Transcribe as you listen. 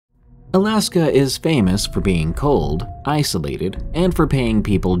Alaska is famous for being cold, isolated, and for paying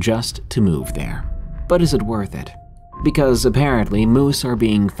people just to move there. But is it worth it? Because apparently moose are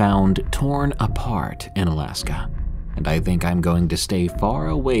being found torn apart in Alaska. And I think I'm going to stay far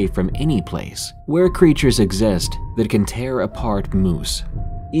away from any place where creatures exist that can tear apart moose,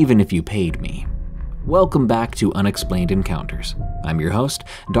 even if you paid me. Welcome back to Unexplained Encounters. I'm your host,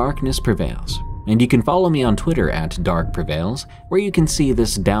 Darkness Prevails, and you can follow me on Twitter at Dark Prevails, where you can see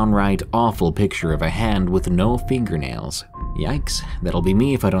this downright awful picture of a hand with no fingernails. Yikes, that'll be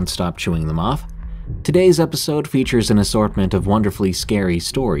me if I don't stop chewing them off. Today's episode features an assortment of wonderfully scary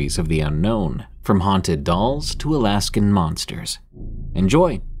stories of the unknown, from haunted dolls to Alaskan monsters.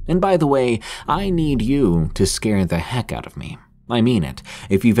 Enjoy! And by the way, I need you to scare the heck out of me. I mean it.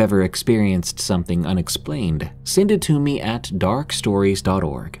 If you've ever experienced something unexplained, send it to me at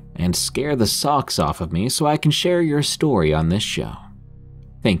darkstories.org and scare the socks off of me so I can share your story on this show.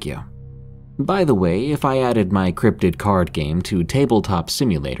 Thank you. By the way, if I added my cryptid card game to Tabletop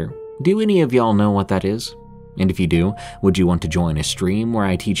Simulator, do any of y'all know what that is? And if you do, would you want to join a stream where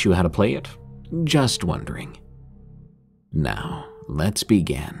I teach you how to play it? Just wondering. Now, let's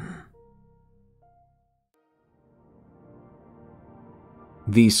begin.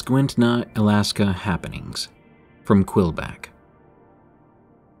 The Skwentna AK Happenings, from Quillback.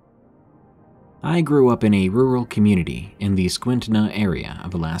 I grew up in a rural community in the Skwentna area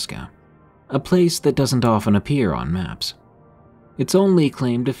of Alaska, a place that doesn't often appear on maps. Its only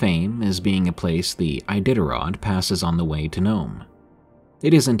claim to fame is being a place the Iditarod passes on the way to Nome.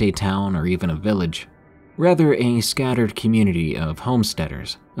 It isn't a town or even a village, rather a scattered community of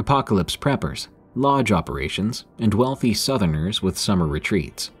homesteaders, apocalypse preppers, lodge operations, and wealthy southerners with summer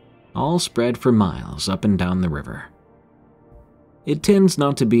retreats, all spread for miles up and down the river. It tends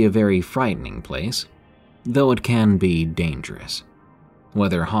not to be a very frightening place, though it can be dangerous.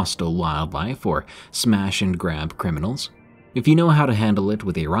 Whether hostile wildlife or smash-and-grab criminals, if you know how to handle it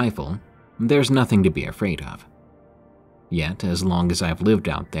with a rifle, there's nothing to be afraid of. Yet, as long as I've lived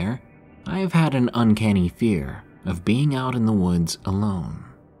out there, I have had an uncanny fear of being out in the woods alone.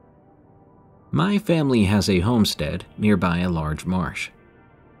 My family has a homestead nearby a large marsh.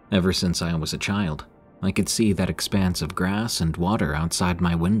 Ever since I was a child, I could see that expanse of grass and water outside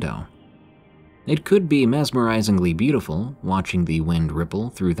my window. It could be mesmerizingly beautiful watching the wind ripple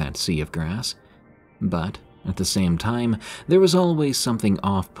through that sea of grass, but at the same time, there was always something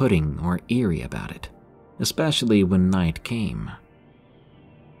off-putting or eerie about it, especially when night came.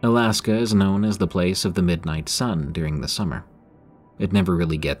 Alaska is known as the place of the midnight sun during the summer. It never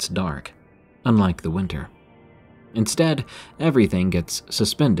really gets dark, unlike the winter. Instead, everything gets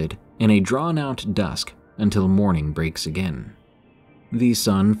suspended in a drawn-out dusk until morning breaks again. The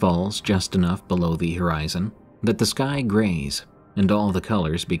sun falls just enough below the horizon that the sky grays and all the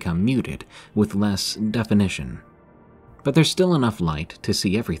colors become muted with less definition. But there's still enough light to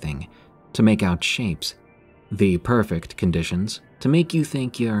see everything, to make out shapes, the perfect conditions to make you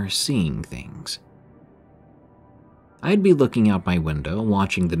think you're seeing things. I'd be looking out my window,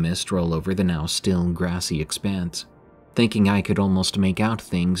 watching the mist roll over the now still grassy expanse, thinking I could almost make out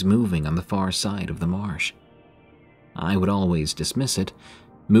things moving on the far side of the marsh. I would always dismiss it.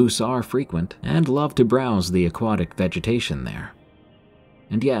 Moose are frequent and love to browse the aquatic vegetation there.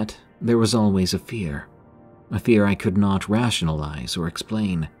 And yet, there was always a fear I could not rationalize or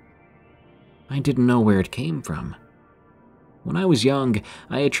explain. I didn't know where it came from. When I was young,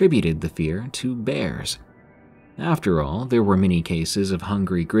 I attributed the fear to bears. After all, there were many cases of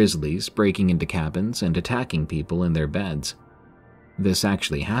hungry grizzlies breaking into cabins and attacking people in their beds. This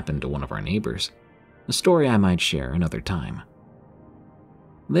actually happened to one of our neighbors, a story I might share another time.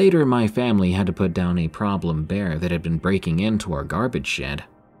 Later, my family had to put down a problem bear that had been breaking into our garbage shed.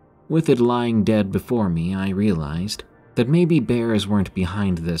 With it lying dead before me, I realized that maybe bears weren't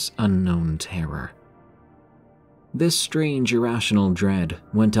behind this unknown terror. This strange, irrational dread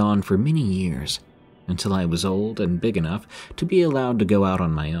went on for many years, until I was old and big enough to be allowed to go out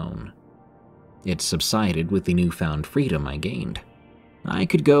on my own. It subsided with the newfound freedom I gained. I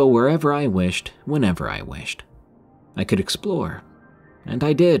could go wherever I wished, whenever I wished. I could explore, and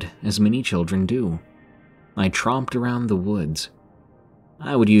I did, as many children do. I tromped around the woods.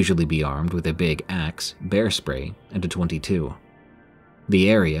 I would usually be armed with a big axe, bear spray, and a .22. The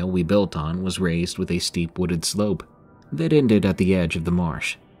area we built on was raised with a steep wooded slope that ended at the edge of the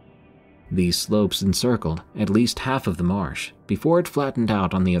marsh. These slopes encircled at least half of the marsh before it flattened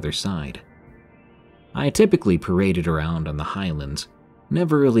out on the other side. I typically paraded around on the highlands,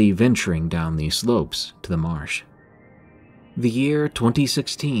 never really venturing down these slopes to the marsh. The year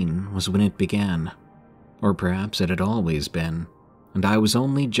 2016 was when it began, or perhaps it had always been. and I was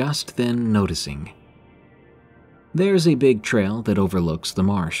only just then noticing. There's a big trail that overlooks the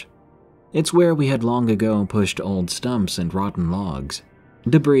marsh. It's where we had long ago pushed old stumps and rotten logs,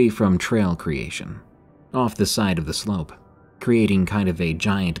 debris from trail creation, off the side of the slope, creating kind of a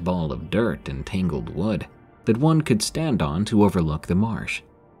giant ball of dirt and tangled wood that one could stand on to overlook the marsh.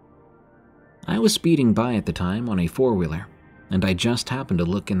 I was speeding by at the time on a four-wheeler, and I just happened to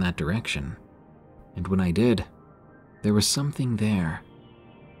look in that direction. And when I did, there was something there.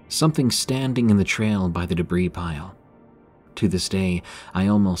 Something standing in the trail by the debris pile. To this day, I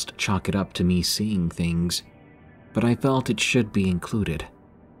almost chalk it up to me seeing things, but I felt it should be included.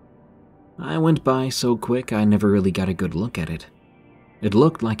 I went by so quick I never really got a good look at it. It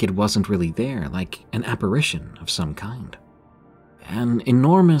looked like it wasn't really there, like an apparition of some kind. An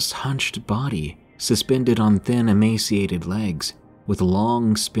enormous hunched body suspended on thin, emaciated legs, with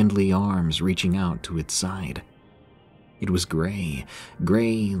long, spindly arms reaching out to its side. It was gray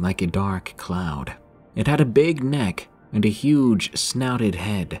like a dark cloud. It had a big neck and a huge, snouted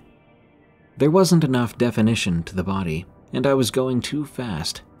head. There wasn't enough definition to the body, and I was going too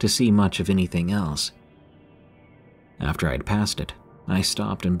fast to see much of anything else. After I'd passed it, I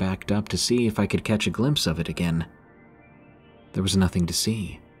stopped and backed up to see if I could catch a glimpse of it again. There was nothing to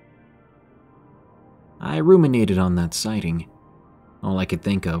see. I ruminated on that sighting. All I could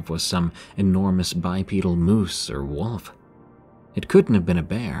think of was some enormous bipedal moose or wolf. It couldn't have been a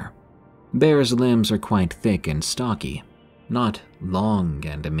bear. Bears' limbs are quite thick and stocky, not long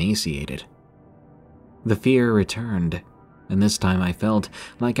and emaciated. The fear returned, and this time I felt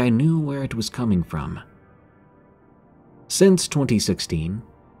like I knew where it was coming from. Since 2016,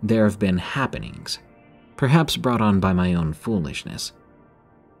 there have been happenings, perhaps brought on by my own foolishness.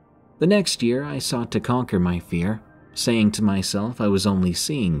 The next year, I sought to conquer my fear, saying to myself I was only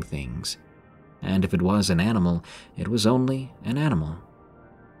seeing things, and if it was an animal, it was only an animal.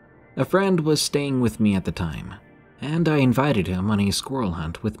 A friend was staying with me at the time, and I invited him on a squirrel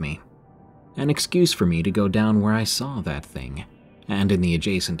hunt with me, an excuse for me to go down where I saw that thing, and in the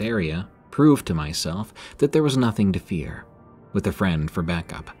adjacent area, prove to myself that there was nothing to fear, with a friend for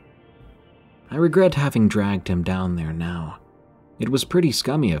backup. I regret having dragged him down there now. It was pretty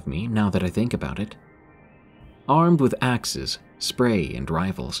scummy of me now that I think about it. Armed with axes, spray, and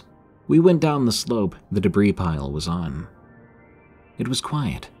rifles, we went down the slope the debris pile was on. It was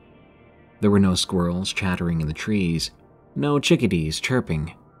quiet. There were no squirrels chattering in the trees, no chickadees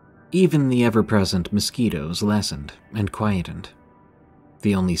chirping. Even the ever-present mosquitoes lessened and quietened.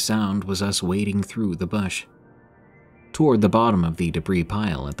 The only sound was us wading through the bush. Toward the bottom of the debris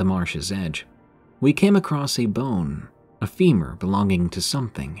pile at the marsh's edge, we came across a bone, a femur belonging to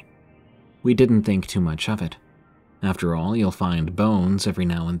something. We didn't think too much of it. After all, you'll find bones every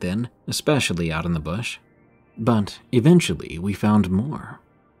now and then, especially out in the bush. But eventually we found more.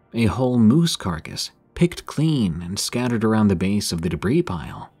 A whole moose carcass, picked clean and scattered around the base of the debris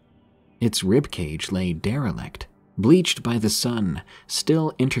pile. Its ribcage lay derelict, bleached by the sun,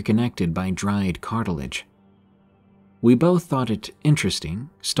 still interconnected by dried cartilage. We both thought it interesting,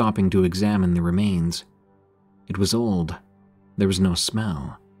 stopping to examine the remains. It was old. There was no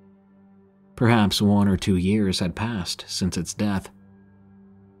smell. Perhaps 1 or 2 years had passed since its death.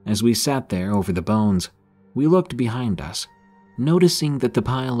 As we sat there over the bones, we looked behind us, noticing that the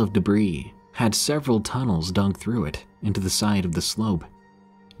pile of debris had several tunnels dug through it into the side of the slope.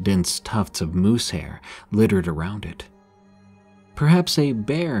 Dense tufts of moose hair littered around it. Perhaps a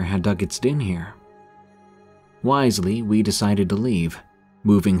bear had dug its den here. Wisely, we decided to leave,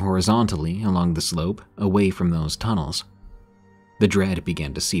 moving horizontally along the slope away from those tunnels. The dread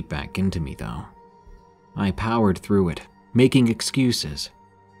began to seep back into me, though. I powered through it, making excuses.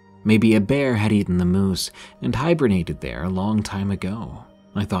 Maybe a bear had eaten the moose and hibernated there a long time ago,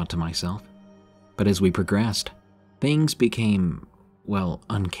 I thought to myself. But as we progressed, things became, well,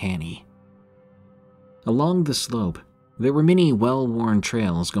 uncanny. Along the slope, there were many well-worn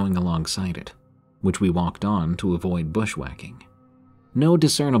trails going alongside it, which we walked on to avoid bushwhacking. No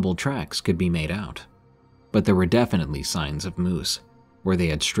discernible tracks could be made out, but there were definitely signs of moose, where they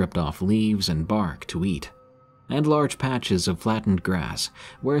had stripped off leaves and bark to eat, and large patches of flattened grass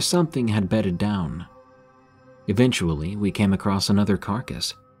where something had bedded down. Eventually, we came across another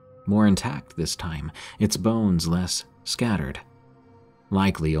carcass, more intact this time, its bones less scattered.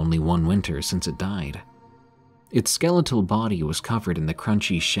 Likely only 1 winter since it died. Its skeletal body was covered in the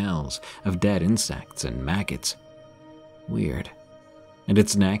crunchy shells of dead insects and maggots. Weird. And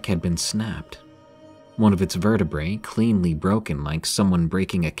its neck had been snapped. One of its vertebrae cleanly broken like someone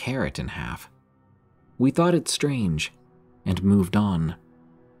breaking a carrot in half. We thought it strange, and moved on.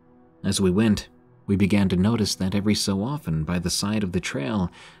 As we went we began to notice that every so often by the side of the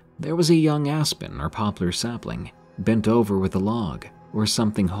trail, there was a young aspen or poplar sapling, bent over with a log or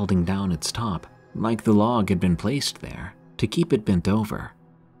something holding down its top, like the log had been placed there to keep it bent over.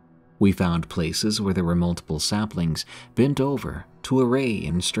 We found places where there were multiple saplings bent over to array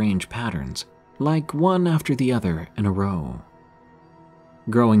in strange patterns, like one after the other in a row.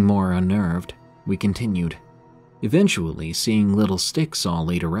 Growing more unnerved, we continued, eventually seeing little sticks all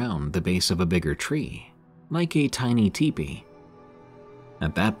laid around the base of a bigger tree, like a tiny teepee.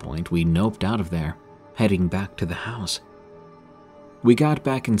 At that point, we noped out of there, heading back to the house. We got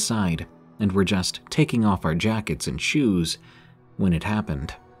back inside and were just taking off our jackets and shoes when it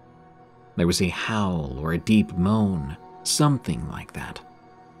happened. There was a howl or a deep moan, something like that.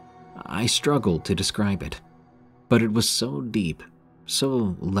 I struggled to describe it, but it was so deep,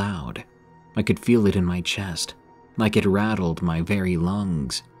 so loud, I could feel it in my chest, like it rattled my very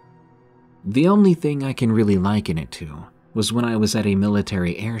lungs. The only thing I can really liken it to was when I was at a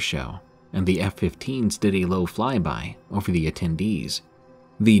military air show and the F-15s did a low flyby over the attendees.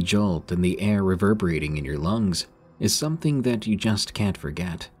 The jolt and the air reverberating in your lungs is something that you just can't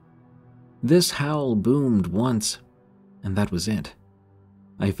forget. This howl boomed once, and that was it.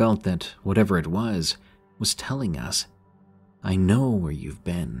 I felt that whatever it was telling us, I know where you've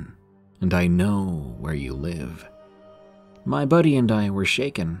been, and I know where you live. My buddy and I were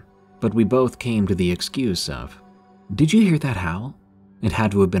shaken, but we both came to the excuse of, did you hear that howl? It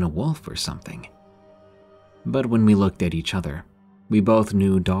had to have been a wolf or something. But when we looked at each other, we both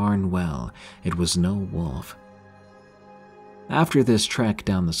knew darn well it was no wolf. After this trek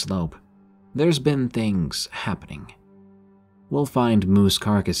down the slope, there's been things happening. We'll find moose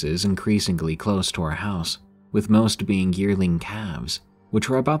carcasses increasingly close to our house, with most being yearling calves, which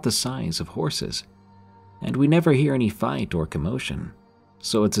are about the size of horses. And we never hear any fight or commotion,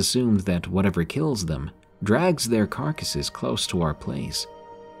 so it's assumed that whatever kills them drags their carcasses close to our place.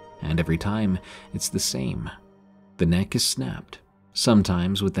 And every time, it's the same. The neck is snapped,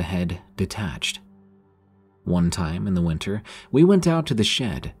 sometimes with the head detached. One time in the winter, we went out to the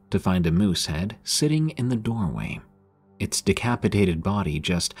shed to find a moose head sitting in the doorway, its decapitated body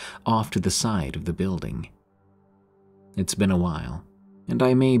just off to the side of the building. It's been a while, and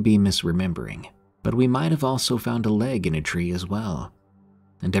I may be misremembering, but we might have also found a leg in a tree as well.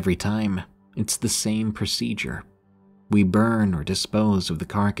 And every time, it's the same procedure. We burn or dispose of the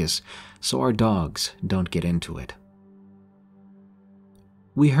carcass so our dogs don't get into it.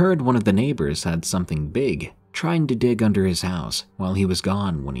 We heard one of the neighbors had something big trying to dig under his house while he was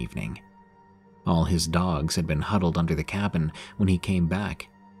gone one evening. All his dogs had been huddled under the cabin when he came back.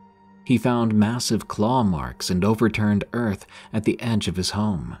 He found massive claw marks and overturned earth at the edge of his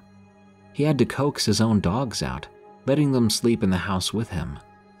home. He had to coax his own dogs out, letting them sleep in the house with him.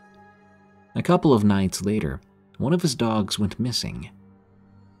 A couple of nights later, one of his dogs went missing.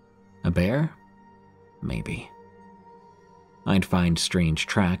 A bear? Maybe. I'd find strange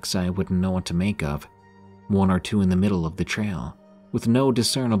tracks I wouldn't know what to make of, one or two in the middle of the trail, with no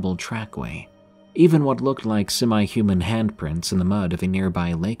discernible trackway, even what looked like semi-human handprints in the mud of a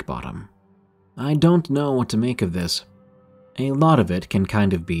nearby lake bottom. I don't know what to make of this. A lot of it can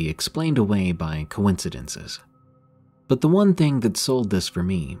kind of be explained away by coincidences. But the one thing that sold this for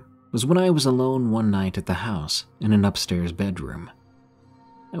me was when I was alone one night at the house in an upstairs bedroom.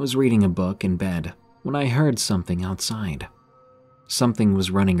 I was reading a book in bed when I heard something outside. Something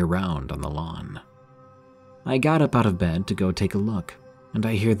was running around on the lawn. I got up out of bed to go take a look, and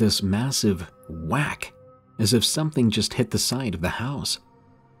I hear this massive whack, as if something just hit the side of the house.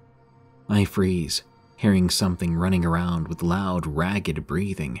 I freeze, hearing something running around with loud, ragged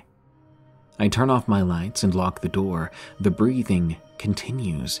breathing. I turn off my lights and lock the door. The breathing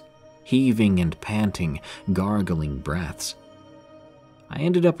continues, heaving and panting, gargling breaths. I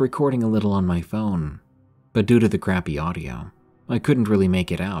ended up recording a little on my phone, but due to the crappy audio, I couldn't really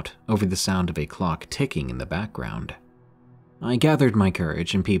make it out over the sound of a clock ticking in the background. I gathered my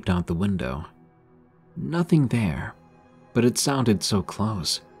courage and peeped out the window. Nothing there, but it sounded so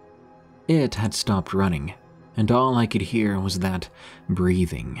close. It had stopped running, and all I could hear was that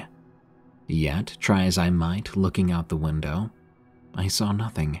breathing. Yet, try as I might looking out the window, I saw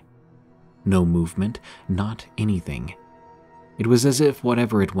nothing. No movement, not anything. It was as if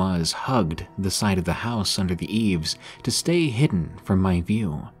whatever it was hugged the side of the house under the eaves to stay hidden from my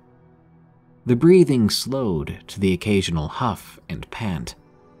view. The breathing slowed to the occasional huff and pant.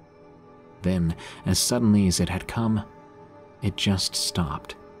 Then, as suddenly as it had come, it just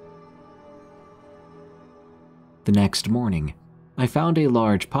stopped. The next morning, I found a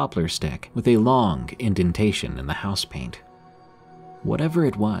large poplar stick with a long indentation in the house paint. Whatever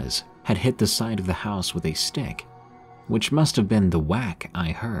it was, had hit the side of the house with a stick, which must have been the whack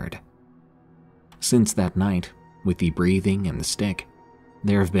I heard. Since that night, with the breathing and the stick,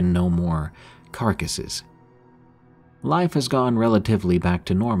 there have been no more carcasses. Life has gone relatively back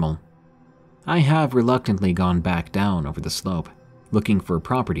to normal. I have reluctantly gone back down over the slope, looking for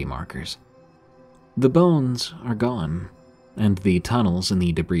property markers. The bones are gone, and the tunnels in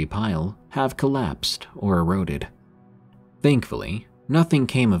the debris pile have collapsed or eroded. Thankfully, nothing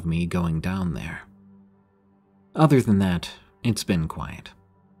came of me going down there. Other than that, it's been quiet.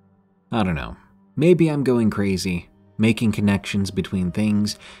 I don't know, maybe I'm going crazy, making connections between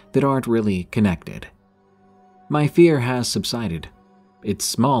things that aren't really connected. My fear has subsided. It's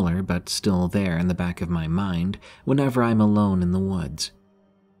smaller, but still there in the back of my mind whenever I'm alone in the woods.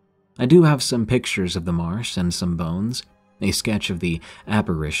 I do have some pictures of the marsh and some bones, a sketch of the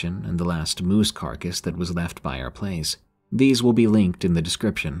apparition and the last moose carcass that was left by our place. These will be linked in the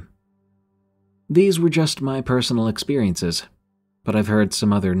description. These were just my personal experiences, but I've heard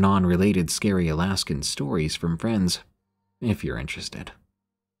some other non-related scary Alaskan stories from friends, if you're interested.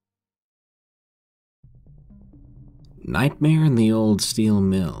 Nightmare in the Old Steel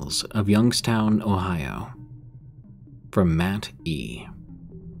Mills of Youngstown, Ohio. From Matt E.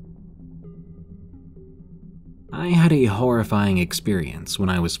 I had a horrifying experience when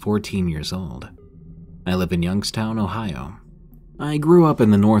I was 14 years old. I live in Youngstown, Ohio. I grew up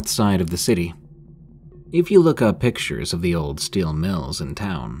in the north side of the city. If you look up pictures of the old steel mills in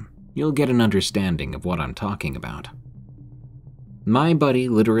town, you'll get an understanding of what I'm talking about. My buddy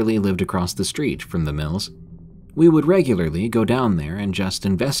literally lived across the street from the mills. We would regularly go down there and just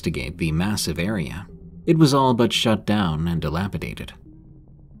investigate the massive area. It was all but shut down and dilapidated.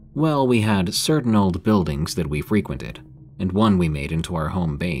 Well, we had certain old buildings that we frequented, and one we made into our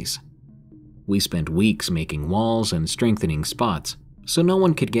home base. We spent weeks making walls and strengthening spots so no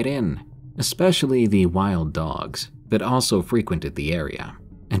one could get in, especially the wild dogs that also frequented the area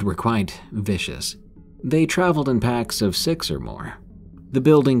and were quite vicious. They traveled in packs of 6 or more. The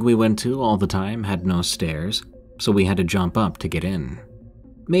building we went to all the time had no stairs, so we had to jump up to get in.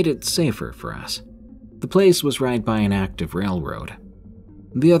 Made it safer for us. The place was right by an active railroad.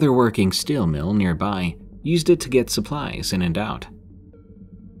 The other working steel mill nearby used it to get supplies in and out.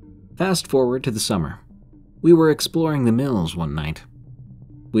 Fast forward to the summer. We were exploring the mills one night.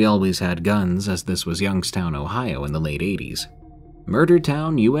 We always had guns as this was Youngstown, Ohio in the late 80s. Murder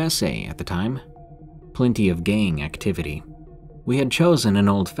Town, USA at the time. Plenty of gang activity. We had chosen an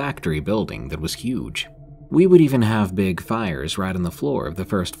old factory building that was huge. We would even have big fires right on the floor of the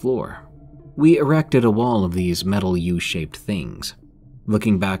first floor. We erected a wall of these metal U-shaped things.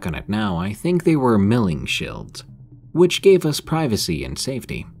 Looking back on it now, I think they were milling shields, which gave us privacy and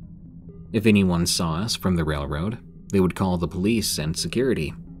safety. If anyone saw us from the railroad, they would call the police and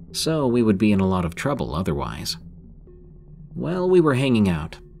security, so we would be in a lot of trouble otherwise. Well, we were hanging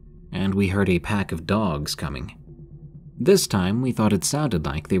out, and we heard a pack of dogs coming. This time, we thought it sounded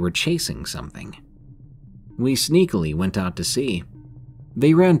like they were chasing something. We sneakily went out to see.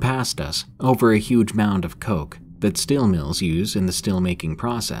 They ran past us over a huge mound of coke that steel mills use in the steel-making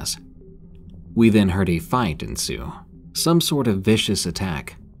process. We then heard a fight ensue, some sort of vicious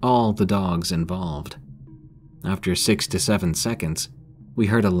attack, all the dogs involved. After 6 to 7 seconds, we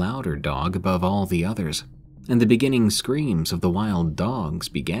heard a louder dog above all the others, and the beginning screams of the wild dogs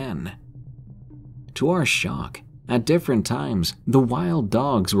began. To our shock, at different times, the wild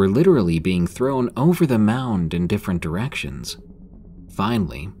dogs were literally being thrown over the mound in different directions.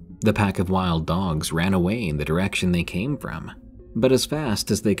 Finally, the pack of wild dogs ran away in the direction they came from, but as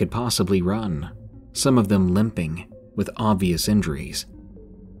fast as they could possibly run, some of them limping with obvious injuries.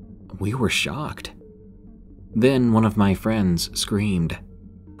 We were shocked. Then one of my friends screamed,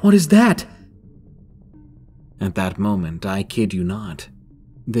 "What is that?" At that moment, I kid you not,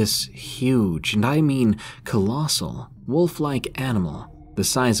 this huge, and I mean colossal, wolf-like animal, the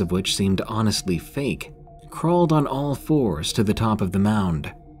size of which seemed honestly fake, crawled on all fours to the top of the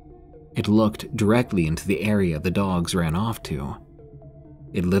mound. It looked directly into the area the dogs ran off to.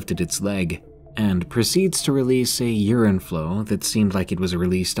 It lifted its leg and proceeds to release a urine flow that seemed like it was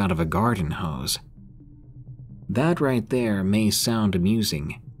released out of a garden hose. That right there may sound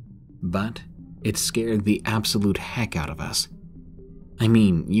amusing, but it scared the absolute heck out of us. I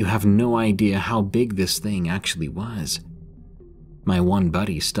mean, you have no idea how big this thing actually was. My one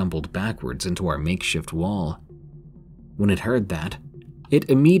buddy stumbled backwards into our makeshift wall. When it heard that, it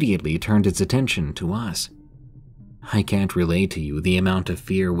immediately turned its attention to us. I can't relay to you the amount of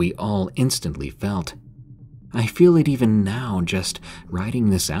fear we all instantly felt. I feel it even now just writing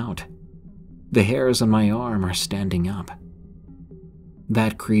this out. The hairs on my arm are standing up.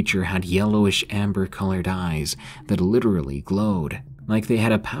 That creature had yellowish amber-colored eyes that literally glowed like they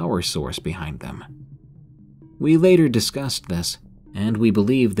had a power source behind them. We later discussed this, and we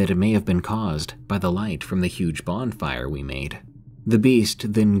believe that it may have been caused by the light from the huge bonfire we made. The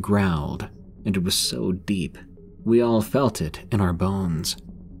beast then growled, and it was so deep, we all felt it in our bones.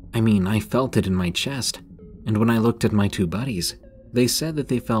 I felt it in my chest, and when I looked at my two buddies, they said that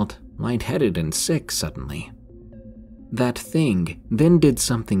they felt lightheaded and sick suddenly. That thing then did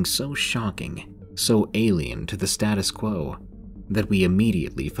something so shocking, so alien to the status quo, that we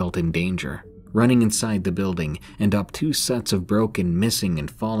immediately felt in danger, running inside the building and up 2 sets of broken, missing,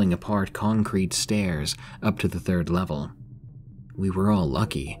 and falling apart concrete stairs up to the 3rd level. We were all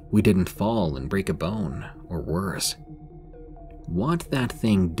lucky we didn't fall and break a bone, or worse. What that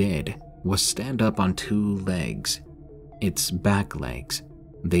thing did was stand up on 2 legs. Its back legs.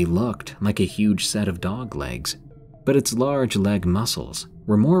 They looked like a huge set of dog legs, but its large leg muscles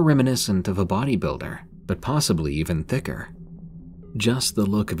were more reminiscent of a bodybuilder, but possibly even thicker. Just the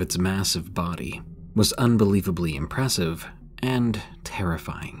look of its massive body was unbelievably impressive and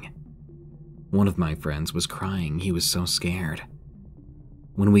terrifying. One of my friends was crying, he was so scared.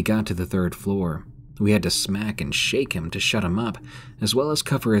 When we got to the 3rd floor, we had to smack and shake him to shut him up, as well as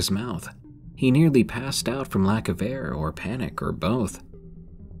cover his mouth. He nearly passed out from lack of air or panic or both.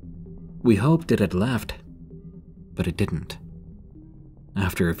 We hoped it had left, but it didn't.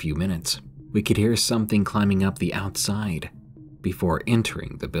 After a few minutes, we could hear something climbing up the outside before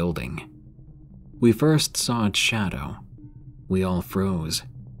entering the building. We first saw its shadow. We all froze,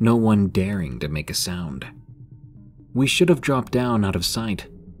 no one daring to make a sound. We should have dropped down out of sight,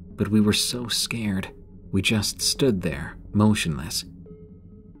 but we were so scared, we just stood there, motionless.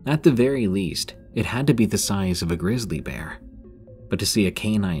 At the very least, it had to be the size of a grizzly bear. But to see a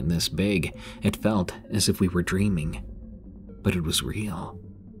canine this big, it felt as if we were dreaming. But it was real.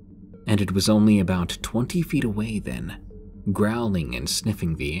 And it was only about 20 feet away then, growling and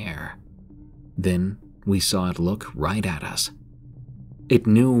sniffing the air. Then we saw it look right at us. It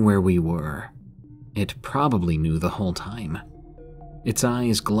knew where we were. It probably knew the whole time. Its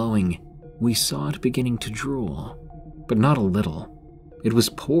eyes glowing, we saw it beginning to drool, but not a little. It was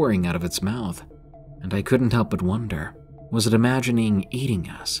pouring out of its mouth, and I couldn't help but wonder, was it imagining eating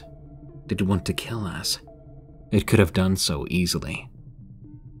us? Did it want to kill us? It could have done so easily.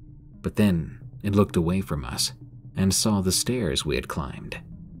 But then it looked away from us and saw the stairs we had climbed.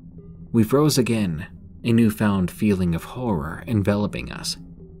 We froze again, a newfound feeling of horror enveloping us.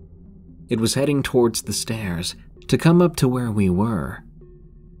 It was heading towards the stairs to come up to where we were.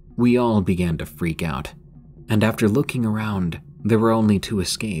 We all began to freak out, and after looking around, there were only 2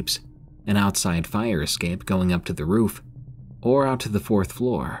 escapes, an outside fire escape going up to the roof, or out to the 4th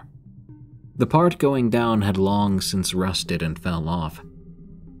floor. The part going down had long since rusted and fell off.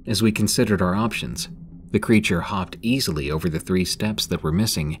 As we considered our options, the creature hopped easily over the 3 steps that were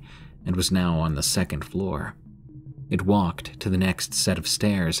missing and was now on the 2nd floor. It walked to the next set of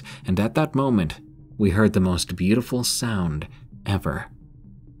stairs, and at that moment, we heard the most beautiful sound ever.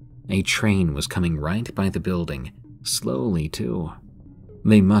 A train was coming right by the building, slowly too.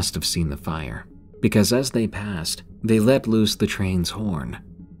 They must have seen the fire, because as they passed, they let loose the train's horn.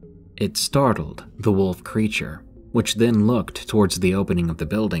 It startled the wolf creature, which then looked towards the opening of the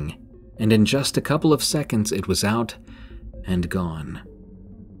building, and in just a couple of seconds it was out and gone.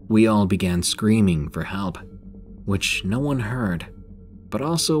 We all began screaming for help, which no one heard, but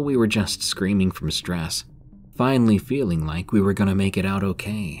also we were just screaming from stress, finally feeling like we were going to make it out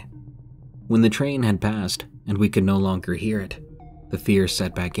okay. When the train had passed and we could no longer hear it, the fear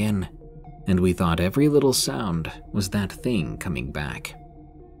set back in, and we thought every little sound was that thing coming back.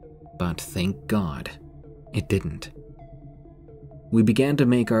 But thank God, it didn't. We began to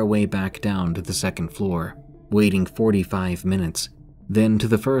make our way back down to the 2nd floor, waiting 45 minutes, then to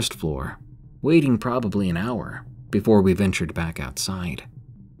the 1st floor, waiting probably an hour before we ventured back outside.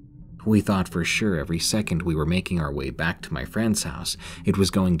 We thought for sure every second we were making our way back to my friend's house, it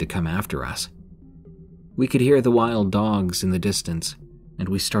was going to come after us. We could hear the wild dogs in the distance, and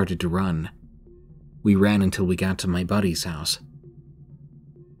we started to run. We ran until we got to my buddy's house.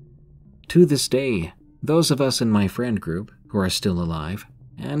 To this day, those of us in my friend group who are still alive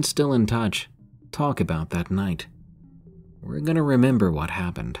and still in touch talk about that night. We're gonna remember what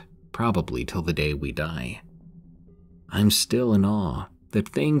happened, probably till the day we die. I'm still in awe that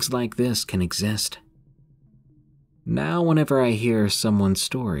things like this can exist. Now, whenever I hear someone's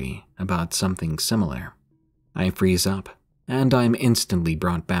story about something similar, I freeze up and I'm instantly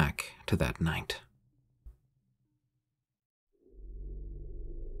brought back to that night.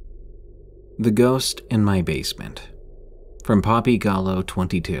 The ghost in my basement. From Poppy Gallo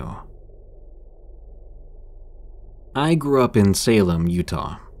 22. I grew up in Salem,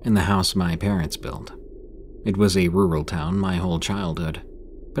 Utah, in the house my parents built. It was a rural town my whole childhood,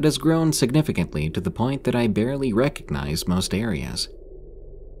 but has grown significantly to the point that I barely recognize most areas.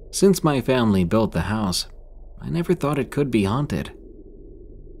 Since my family built the house, I never thought it could be haunted.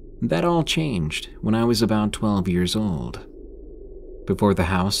 That all changed when I was about 12 years old. Before the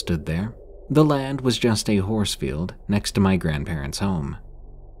house stood there, the land was just a horse field next to my grandparents' home.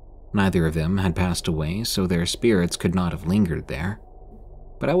 Neither of them had passed away, so their spirits could not have lingered there.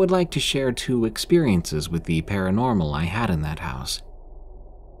 But I would like to share 2 experiences with the paranormal I had in that house.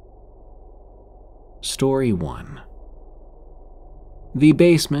 Story 1. The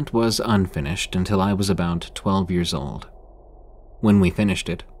basement was unfinished until I was about 12 years old. When we finished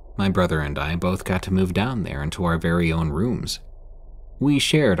it, my brother and I both got to move down there into our very own rooms. We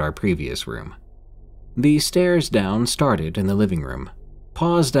shared our previous room. The stairs down started in the living room,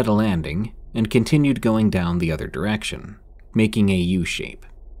 paused at a landing, and continued going down the other direction, making a U shape.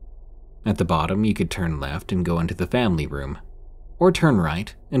 At the bottom, you could turn left and go into the family room, or turn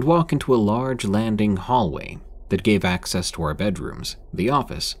right and walk into a large landing hallway that gave access to our bedrooms, the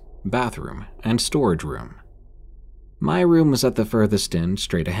office, bathroom, and storage room. My room was at the furthest end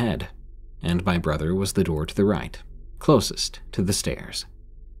straight ahead, and my brother was the door to the right, closest to the stairs.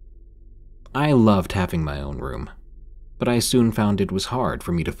 I loved having my own room, but I soon found it was hard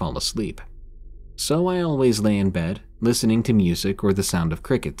for me to fall asleep. So I always lay in bed, listening to music or the sound of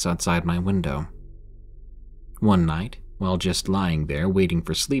crickets outside my window. One night, while just lying there waiting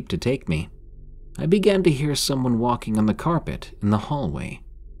for sleep to take me, I began to hear someone walking on the carpet in the hallway.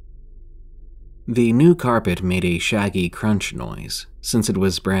 The new carpet made a shaggy crunch noise since it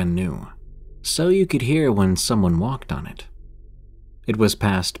was brand new, so you could hear when someone walked on it. It was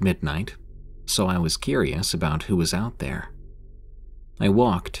past midnight, so I was curious about who was out there. I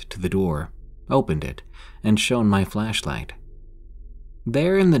walked to the door, opened it, and shone my flashlight.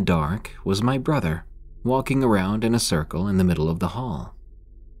 There in the dark was my brother, walking around in a circle in the middle of the hall.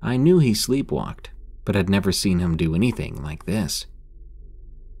 I knew he sleepwalked, but had never seen him do anything like this.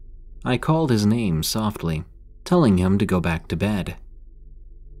 I called his name softly, telling him to go back to bed.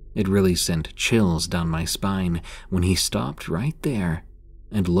 It really sent chills down my spine when he stopped right there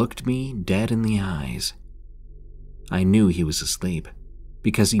and looked me dead in the eyes. I knew he was asleep,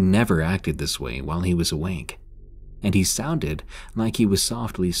 because he never acted this way while he was awake, and he sounded like he was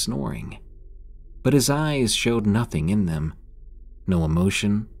softly snoring. But his eyes showed nothing in them. No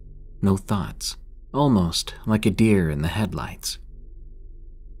emotion, no thoughts, almost like a deer in the headlights.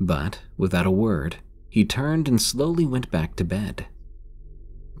 But, without a word, he turned and slowly went back to bed.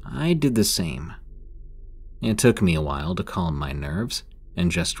 I did the same. It took me a while to calm my nerves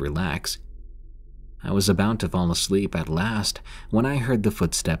and just relax. I was about to fall asleep at last when I heard the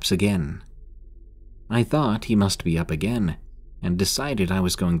footsteps again. I thought he must be up again and decided I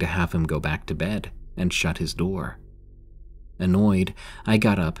was going to have him go back to bed and shut his door. Annoyed, I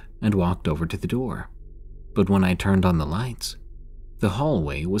got up and walked over to the door, but when I turned on the lights, the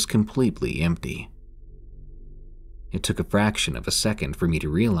hallway was completely empty. It took a fraction of a second for me to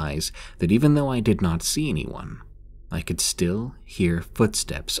realize that even though I did not see anyone, I could still hear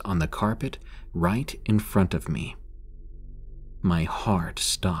footsteps on the carpet right in front of me. My heart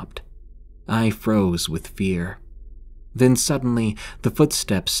stopped. I froze with fear. Then suddenly, the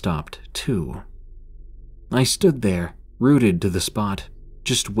footsteps stopped too. I stood there, rooted to the spot,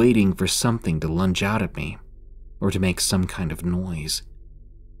 just waiting for something to lunge out at me, or to make some kind of noise.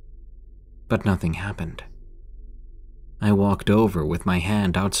 But nothing happened. I walked over with my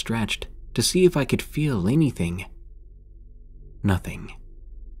hand outstretched to see if I could feel anything. Nothing.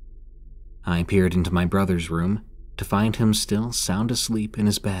 I peered into my brother's room to find him still sound asleep in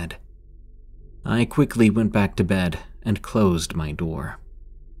his bed. I quickly went back to bed and closed my door.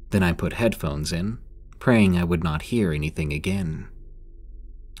 Then I put headphones in, praying I would not hear anything again.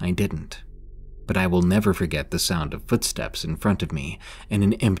 I didn't, but I will never forget the sound of footsteps in front of me in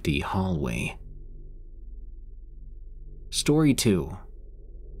an empty hallway. Story 2.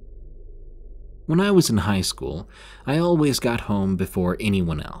 When I was in high school, I always got home before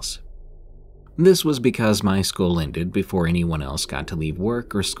anyone else. This was because my school ended before anyone else got to leave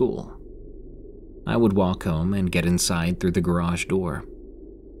work or school. I would walk home and get inside through the garage door.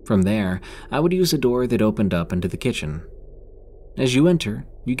 From there, I would use a door that opened up into the kitchen. As you enter,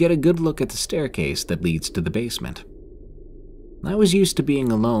 you get a good look at the staircase that leads to the basement. I was used to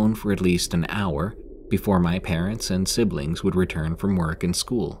being alone for at least an hour before my parents and siblings would return from work and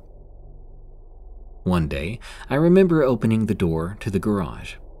school. One day, I remember opening the door to the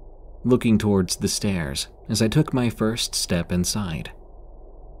garage, looking towards the stairs as I took my first step inside.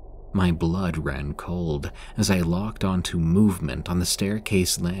 My blood ran cold as I locked onto movement on the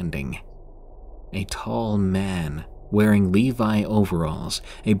staircase landing. A tall man wearing Levi overalls,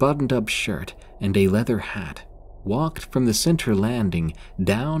 a buttoned-up shirt, and a leather hat walked from the center landing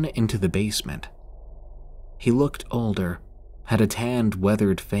down into the basement. He looked older, had a tanned,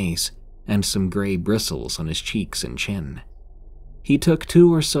 weathered face, and some gray bristles on his cheeks and chin. He took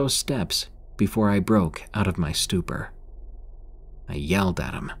 2 or so steps before I broke out of my stupor. I yelled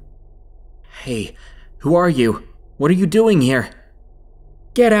at him. "Hey, who are you? What are you doing here?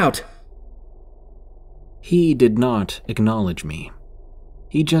 Get out!" He did not acknowledge me.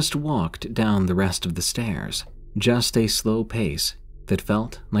 He just walked down the rest of the stairs, just a slow pace that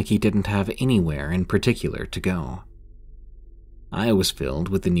felt like he didn't have anywhere in particular to go. I was filled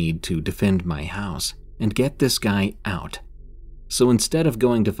with the need to defend my house and get this guy out. So instead of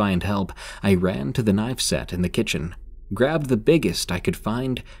going to find help, I ran to the knife set in the kitchen, grabbed the biggest I could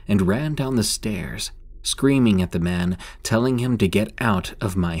find, and ran down the stairs, screaming at the man, telling him to get out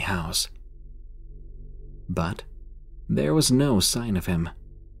of my house. But there was no sign of him.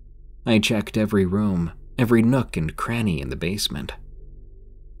 I checked every room, every nook and cranny in the basement.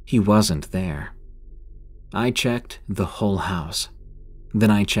 He wasn't there. I checked the whole house. Then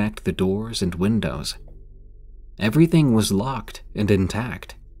I checked the doors and windows. Everything was locked and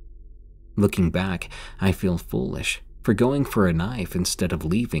intact. Looking back, I feel foolish for going for a knife instead of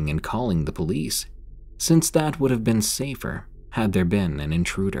leaving and calling the police, since that would have been safer had there been an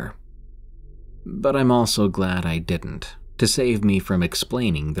intruder. But I'm also glad I didn't, to save me from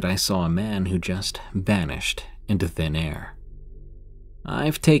explaining that I saw a man who just vanished into thin air.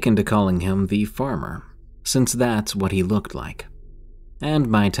 I've taken to calling him the farmer, since that's what he looked like. And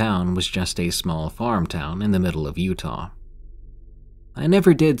my town was just a small farm town in the middle of Utah. I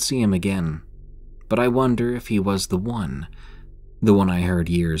never did see him again, but I wonder if he was the one I heard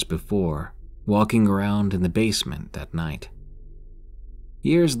years before, walking around in the basement that night.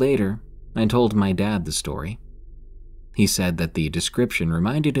 Years later, I told my dad the story. He said that the description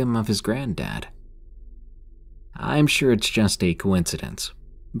reminded him of his granddad. I'm sure it's just a coincidence,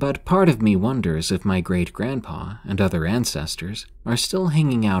 but part of me wonders if my great-grandpa and other ancestors are still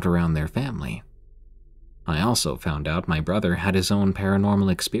hanging out around their family. I also found out my brother had his own paranormal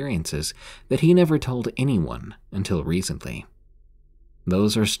experiences that he never told anyone until recently.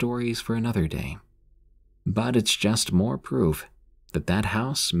 Those are stories for another day. But it's just more proof that that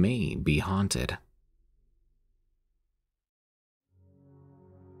house may be haunted.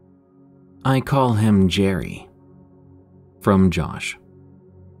 I call him Jerry. From Josh.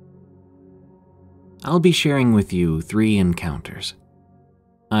 I'll be sharing with you 3 encounters.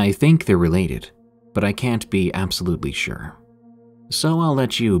 I think they're related, but I can't be absolutely sure. So I'll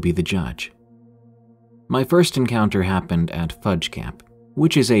let you be the judge. My first encounter happened at Fudge Camp,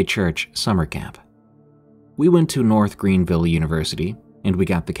 which is a church summer camp. We went to North Greenville University, and we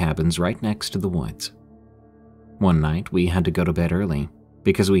got the cabins right next to the woods. One night, we had to go to bed early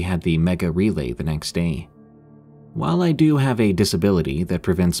because we had the mega relay the next day. While I do have a disability that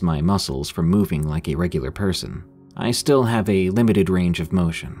prevents my muscles from moving like a regular person, I still have a limited range of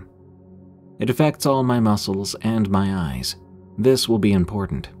motion. It affects all my muscles and my eyes. This will be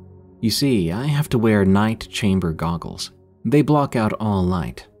important. You see, I have to wear night chamber goggles. They block out all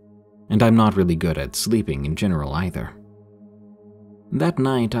light, and I'm not really good at sleeping in general either. That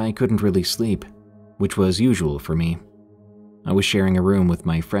night, I couldn't really sleep, which was usual for me. I was sharing a room with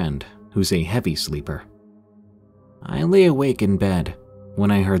my friend, who's a heavy sleeper. I lay awake in bed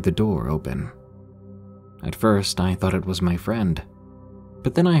when I heard the door open. At first, I thought it was my friend,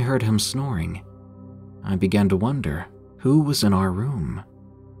 but then I heard him snoring. I began to wonder who was in our room.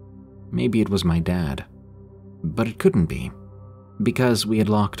 Maybe it was my dad, but it couldn't be, because we had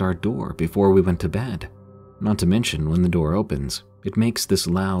locked our door before we went to bed. Not to mention, when the door opens, it makes this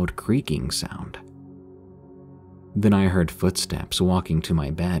loud creaking sound. Then I heard footsteps walking to my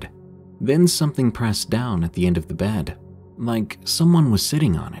bed. Then something pressed down at the end of the bed, like someone was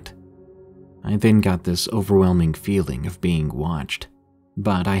sitting on it. I then got this overwhelming feeling of being watched,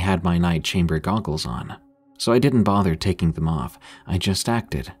 but I had my night chamber goggles on, so I didn't bother taking them off. I just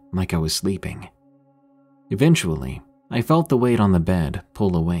acted like I was sleeping. Eventually, I felt the weight on the bed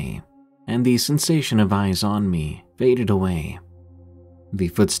pull away, and the sensation of eyes on me faded away. The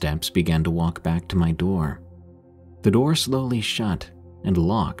footsteps began to walk back to my door. The door slowly shut and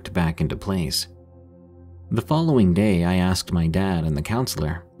locked back into place. The following day, I asked my dad and the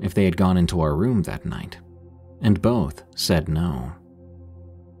counselor if they had gone into our room that night, and both said no.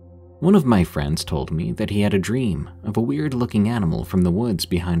 One of my friends told me that he had a dream of a weird-looking animal from the woods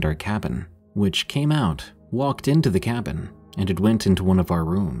behind our cabin, which came out walked into the cabin and it went into one of our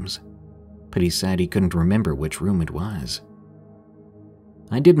rooms, but he said he couldn't remember which room it was.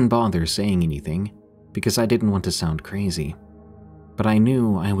 I didn't bother saying anything because I didn't want to sound crazy, but I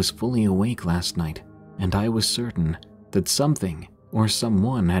knew I was fully awake last night and I was certain that something or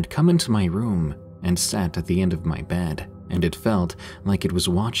someone had come into my room and sat at the end of my bed, and it felt like it was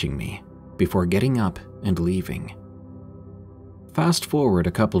watching me before getting up and leaving. Fast forward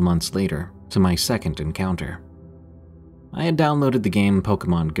a couple months later to my second encounter. I had downloaded the game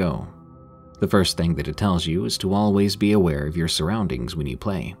Pokemon Go. The first thing that it tells you is to always be aware of your surroundings when you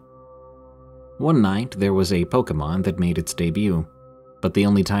play. One night, there was a Pokemon that made its debut, but the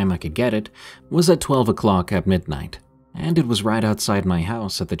only time I could get it was at 12 o'clock at midnight, and it was right outside my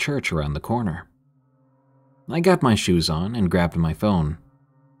house at the church around the corner. I got my shoes on and grabbed my phone,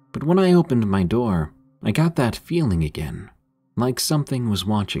 but when I opened my door, I got that feeling again, like something was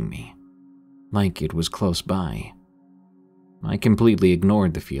watching me, like it was close by. I completely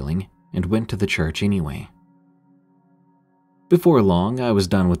ignored the feeling and went to the church anyway. Before long, I was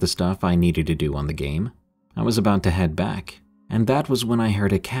done with the stuff I needed to do on the game. I was about to head back, and that was when I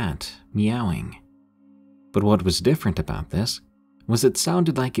heard a cat meowing. But what was different about this was it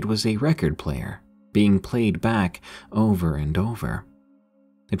sounded like it was a record player being played back over and over.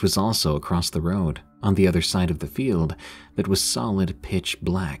 It was also across the road, on the other side of the field, that was solid pitch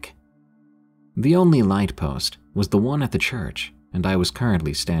black. The only light post was the one at the church, and I was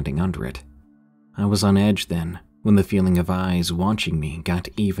currently standing under it. I was on edge then, when the feeling of eyes watching me got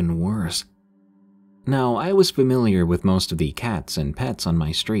even worse. Now, I was familiar with most of the cats and pets on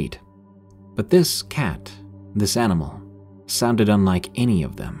my street, but this cat, this animal, sounded unlike any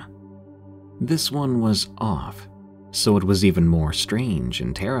of them. This one was off, so it was even more strange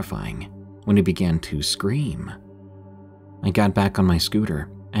and terrifying when it began to scream. I got back on my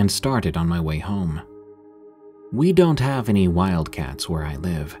scooter and started on my way home. We don't have any wild cats where I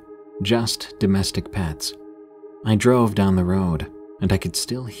live, just domestic pets. I drove down the road and I could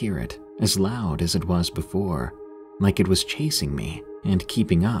still hear it as loud as it was before, like it was chasing me and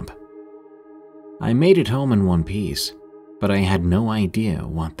keeping up. I made it home in one piece, but I had no idea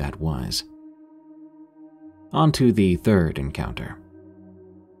what that was. On to the third encounter.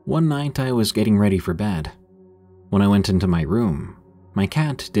 One night I was getting ready for bed. When I went into my room, my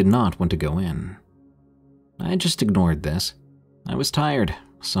cat did not want to go in. I just ignored this. I was tired,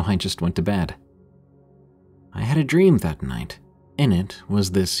 so I just went to bed. I had a dream that night. In it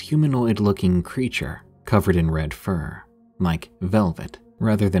was this humanoid-looking creature covered in red fur, like velvet,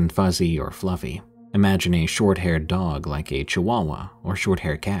 rather than fuzzy or fluffy. Imagine a short-haired dog like a chihuahua or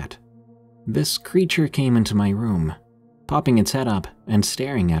short-haired cat. This creature came into my room, popping its head up and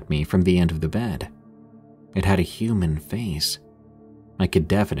staring at me from the end of the bed. It had a human face. I could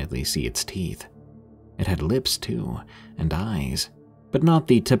definitely see its teeth. It had lips too, and eyes, but not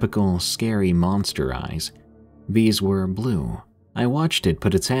the typical scary monster eyes. These were blue. I watched it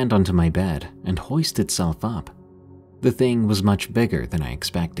put its hand onto my bed and hoist itself up. The thing was much bigger than I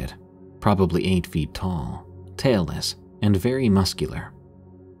expected, probably 8 feet tall, tailless, and very muscular.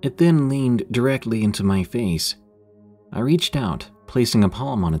 It then leaned directly into my face. I reached out, placing a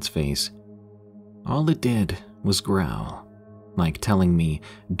palm on its face. All it did was growl, like telling me,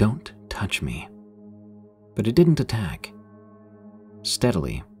 "Don't touch me." But it didn't attack.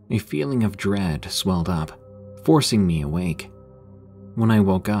 Steadily, a feeling of dread swelled up, forcing me awake. When I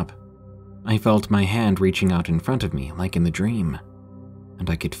woke up, I felt my hand reaching out in front of me like in the dream, and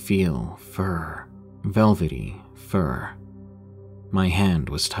I could feel fur, velvety fur. My hand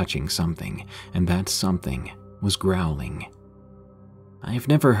was touching something, and that something was growling. I've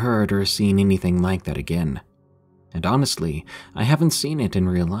never heard or seen anything like that again, and honestly, I haven't seen it in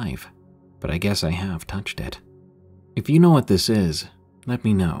real life, but I guess I have touched it. If you know what this is, let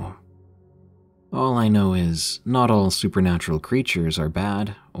me know. All I know is, not all supernatural creatures are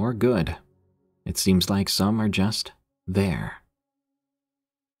bad or good. It seems like some are just there.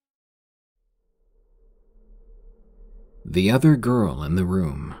 The Other Girl in the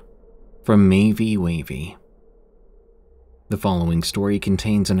Room, from Mavie Wavy. The following story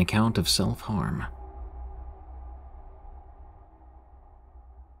contains an account of self-harm.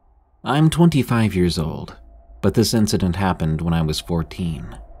 I'm 25 years old, but this incident happened when I was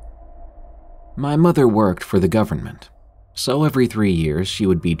 14. My mother worked for the government, so every 3 years she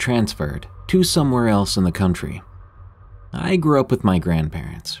would be transferred to somewhere else in the country. I grew up with my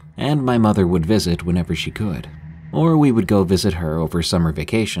grandparents, and my mother would visit whenever she could, or we would go visit her over summer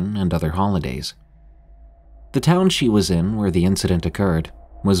vacation and other holidays. The town she was in where the incident occurred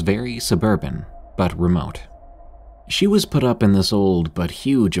was very suburban, but remote. She was put up in this old but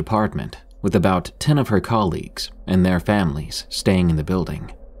huge apartment with about 10 of her colleagues and their families staying in the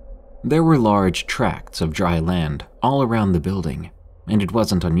building. There were large tracts of dry land all around the building, and it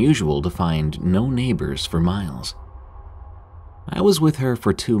wasn't unusual to find no neighbors for miles. I was with her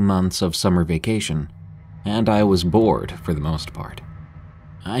for 2 months of summer vacation, and I was bored for the most part.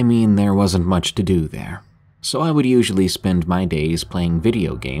 I mean, there wasn't much to do there, so I would usually spend my days playing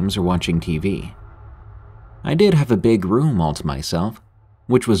video games or watching TV. I did have a big room all to myself,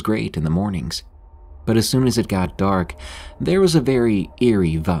 which was great in the mornings, but as soon as it got dark, there was a very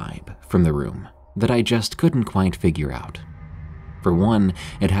eerie vibe from the room that I just couldn't quite figure out. For one,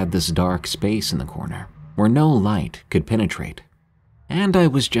 it had this dark space in the corner where no light could penetrate, and I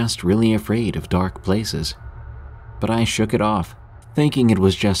was just really afraid of dark places. But I shook it off, thinking it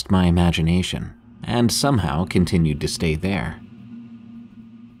was just my imagination, and somehow continued to stay there.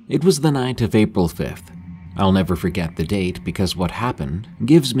 It was the night of April 5th. I'll never forget the date because what happened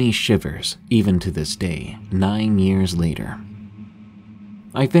gives me shivers even to this day, 9 years later.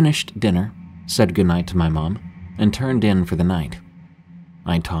 I finished dinner, said goodnight to my mom, and turned in for the night.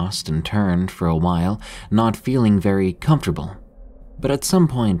 I tossed and turned for a while, not feeling very comfortable, but at some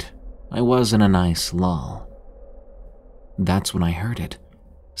point, I was in a nice lull. That's when I heard it,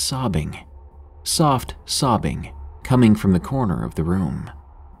 sobbing, soft sobbing, coming from the corner of the room.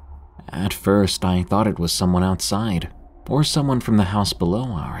 At first, I thought it was someone outside, or someone from the house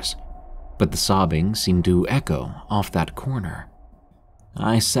below ours, but the sobbing seemed to echo off that corner.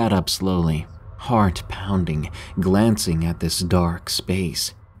 I sat up slowly, heart pounding, glancing at this dark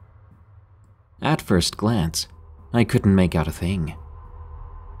space. At first glance, I couldn't make out a thing.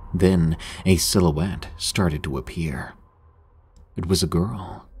 Then a silhouette started to appear. It was a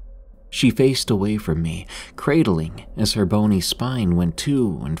girl. She faced away from me, cradling as her bony spine went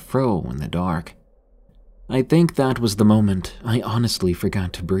to and fro in the dark. I think that was the moment I honestly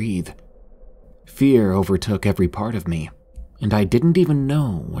forgot to breathe. Fear overtook every part of me, and I didn't even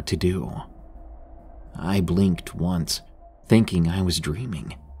know what to do. I blinked once, thinking I was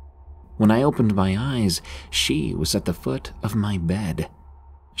dreaming. When I opened my eyes, she was at the foot of my bed.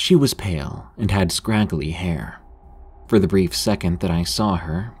 She was pale and had scraggly hair. For the brief second that I saw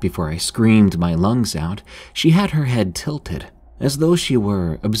her, before I screamed my lungs out, she had her head tilted, as though she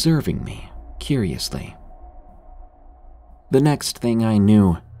were observing me, curiously. The next thing I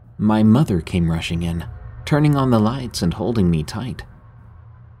knew, my mother came rushing in, turning on the lights and holding me tight.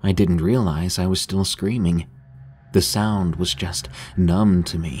 I didn't realize I was still screaming. The sound was just numb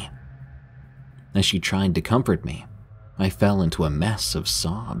to me. As she tried to comfort me, I fell into a mess of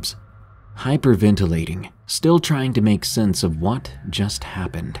sobs, hyperventilating, still trying to make sense of what just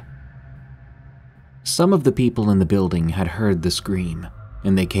happened. Some of the people in the building had heard the scream,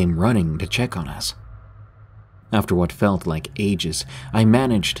 and they came running to check on us. After what felt like ages, I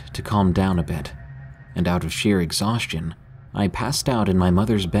managed to calm down a bit, and out of sheer exhaustion, I passed out in my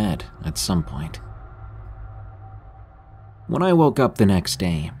mother's bed at some point. When I woke up the next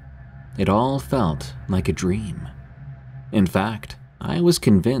day, it all felt like a dream. In fact, I was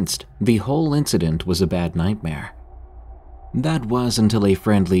convinced the whole incident was a bad nightmare. That was until a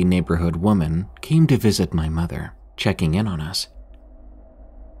friendly neighborhood woman came to visit my mother, checking in on us.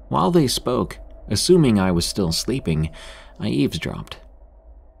 While they spoke, assuming I was still sleeping, I eavesdropped.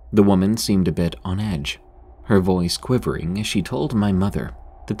 The woman seemed a bit on edge, her voice quivering as she told my mother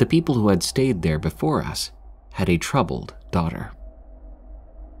that the people who had stayed there before us had a troubled daughter.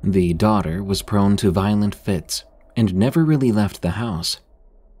 The daughter was prone to violent fits and never really left the house.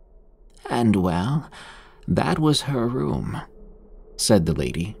 "And well, that was her room," said the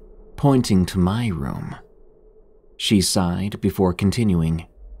lady, pointing to my room. She sighed before continuing,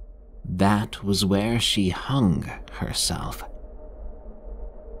 "That was where she hung herself."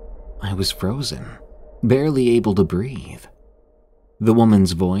 I was frozen, barely able to breathe. The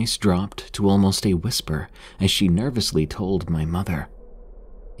woman's voice dropped to almost a whisper as she nervously told my mother,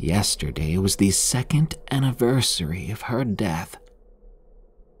 "Yesterday was the 2nd anniversary of her death."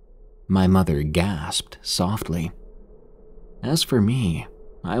 My mother gasped softly. As for me,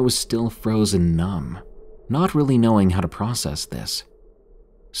 I was still frozen numb, not really knowing how to process this.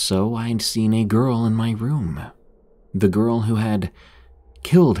 So I'd seen a girl in my room, the girl who had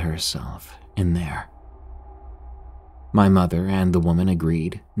killed herself in there. My mother and the woman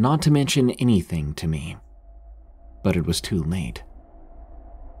agreed not to mention anything to me, but it was too late.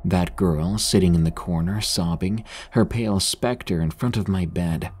 That girl sitting in the corner sobbing, her pale specter in front of my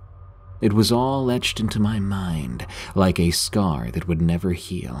bed. It was all etched into my mind like a scar that would never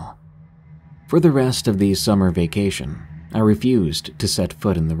heal. For the rest of the summer vacation, I refused to set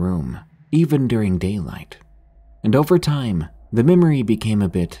foot in the room, even during daylight. And over time, the memory became a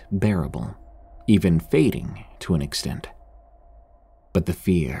bit bearable, even fading to an extent. But the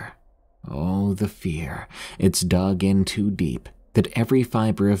fear, oh, the fear, it's dug in too deep that every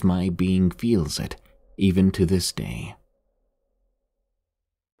fiber of my being feels it, even to this day.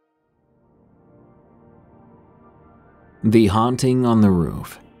 The Haunting on the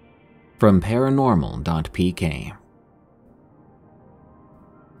Roof, from paranormal.pk.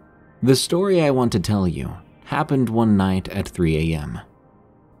 The story I want to tell you happened one night at 3 a.m.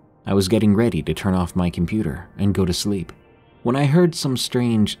 I was getting ready to turn off my computer and go to sleep when I heard some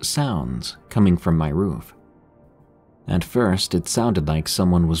strange sounds coming from my roof. At first, it sounded like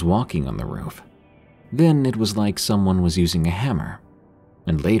someone was walking on the roof. Then it was like someone was using a hammer.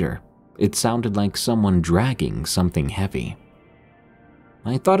 And later, it sounded like someone dragging something heavy.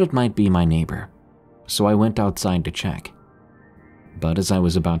 I thought it might be my neighbor, so I went outside to check. But as I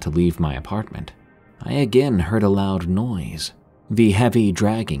was about to leave my apartment, I again heard a loud noise, the heavy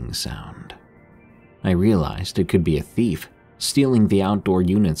dragging sound. I realized it could be a thief stealing the outdoor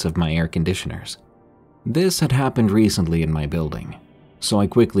units of my air conditioners. This had happened recently in my building, so I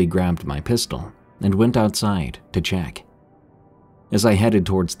quickly grabbed my pistol and went outside to check. As I headed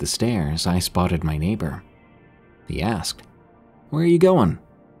towards the stairs, I spotted my neighbor. He asked, "Where are you going?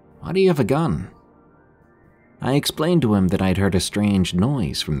 Why do you have a gun?" I explained to him that I'd heard a strange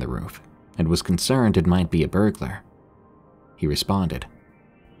noise from the roof and was concerned it might be a burglar. He responded,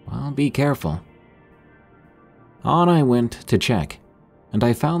 "Well, be careful." On I went to check, and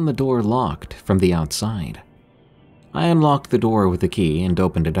I found the door locked from the outside. I unlocked the door with a key and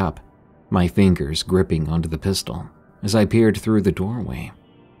opened it up, my fingers gripping onto the pistol. As I peered through the doorway,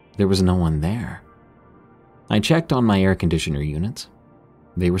 there was no one there. I checked on my air conditioner units.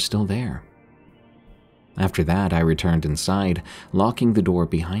 They were still there. After that, I returned inside, locking the door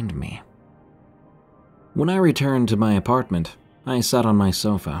behind me. When I returned to my apartment, I sat on my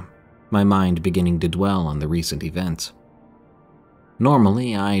sofa, my mind beginning to dwell on the recent events.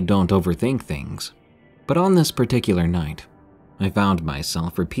 Normally, I don't overthink things, but on this particular night, I found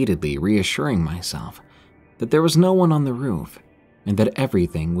myself repeatedly reassuring myself that there was no one on the roof and that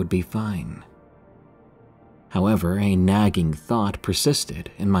everything would be fine. However, a nagging thought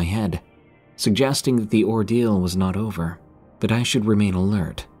persisted in my head, suggesting that the ordeal was not over, that I should remain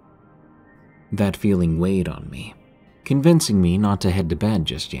alert. That feeling weighed on me, convincing me not to head to bed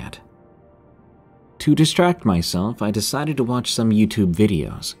just yet. To distract myself, I decided to watch some YouTube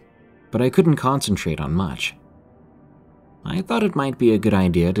videos, but I couldn't concentrate on much. I thought it might be a good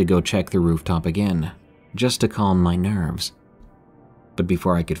idea to go check the rooftop again, just to calm my nerves. But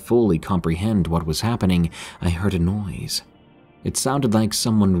before I could fully comprehend what was happening, I heard a noise. It sounded like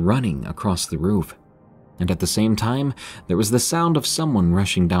someone running across the roof, and at the same time, there was the sound of someone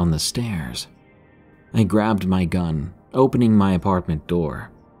rushing down the stairs. I grabbed my gun, opening my apartment door.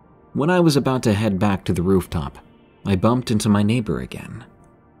 When I was about to head back to the rooftop, I bumped into my neighbor again.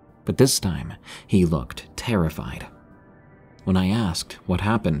 But this time, he looked terrified. When I asked what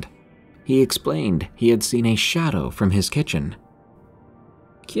happened, he explained he had seen a shadow from his kitchen.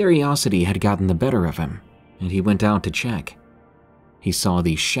 Curiosity had gotten the better of him, and he went out to check. He saw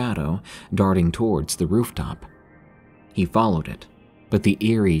the shadow darting towards the rooftop. He followed it, but the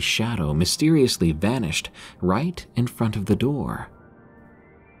eerie shadow mysteriously vanished right in front of the door.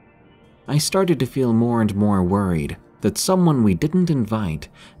 I started to feel more and more worried that someone we didn't invite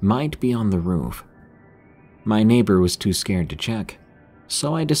might be on the roof. My neighbor was too scared to check,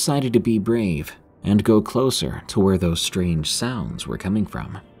 so I decided to be brave and go closer to where those strange sounds were coming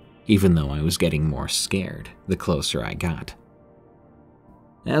from, even though I was getting more scared the closer I got.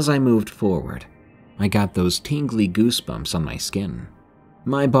 As I moved forward, I got those tingly goosebumps on my skin,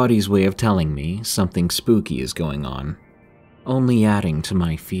 my body's way of telling me something spooky is going on, only adding to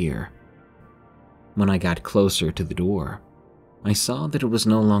my fear. When I got closer to the door, I saw that it was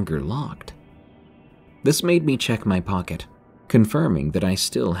no longer locked. This made me check my pocket, confirming that I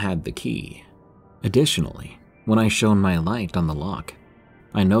still had the key. Additionally, when I shone my light on the lock,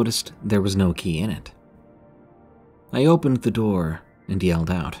 I noticed there was no key in it. I opened the door and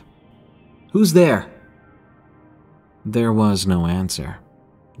yelled out, "Who's there?" There was no answer,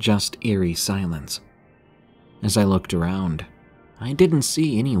 just eerie silence. As I looked around, I didn't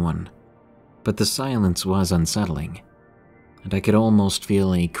see anyone, but the silence was unsettling, and I could almost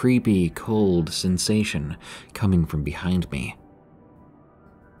feel a creepy, cold sensation coming from behind me.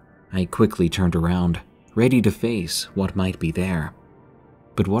 I quickly turned around, ready to face what might be there,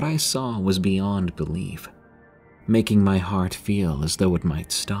 but what I saw was beyond belief, making my heart feel as though it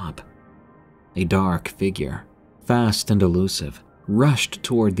might stop. A dark figure, fast and elusive, rushed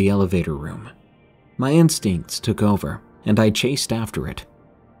toward the elevator room. My instincts took over, and I chased after it.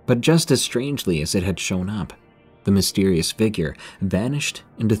 But just as strangely as it had shown up, the mysterious figure vanished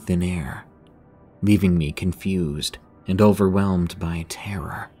into thin air, leaving me confused and overwhelmed by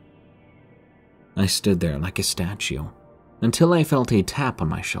terror. I stood there like a statue until I felt a tap on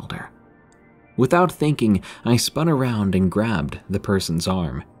my shoulder. Without thinking, I spun around and grabbed the person's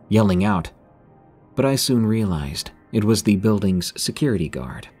arm, yelling out, but I soon realized it was the building's security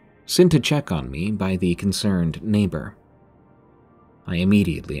guard, sent to check on me by the concerned neighbor. I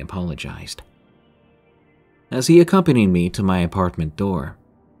immediately apologized. As he accompanied me to my apartment door,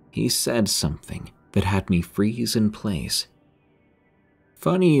 he said something that had me freeze in place.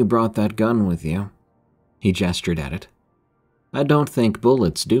 "Funny you brought that gun with you." He gestured at it. "I don't think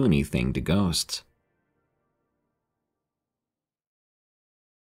bullets do anything to ghosts."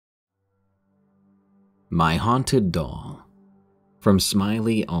 My Haunted Doll from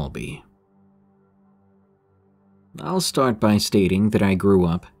Smileyalby. I'll start by stating that I grew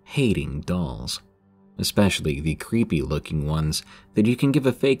up hating dolls, especially the creepy-looking ones that you can give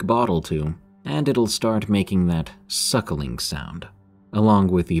a fake bottle to and it'll start making that suckling sound, along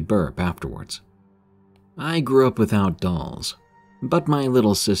with the burp afterwards. I grew up without dolls, but my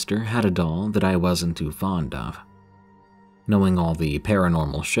little sister had a doll that I wasn't too fond of. Knowing all the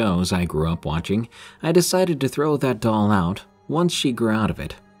paranormal shows I grew up watching, I decided to throw that doll out once she grew out of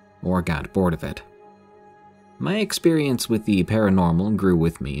it, or got bored of it. My experience with the paranormal grew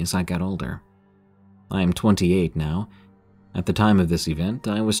with me as I got older. I am 28 now. At the time of this event,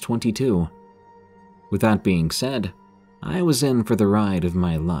 I was 22. With that being said, I was in for the ride of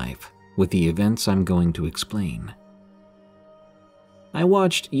my life with the events I'm going to explain. I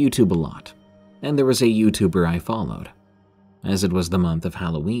watched YouTube a lot, and there was a YouTuber I followed. As it was the month of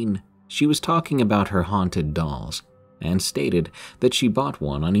Halloween, she was talking about her haunted dolls and stated that she bought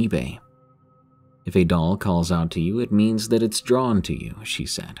one on eBay. If a doll calls out to you, it means that it's drawn to you, she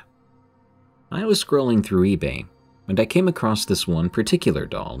said. I was scrolling through eBay, and I came across this one particular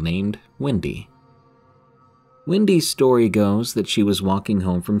doll named Wendy. Wendy's story goes that she was walking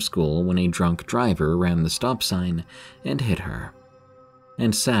home from school when a drunk driver ran the stop sign and hit her.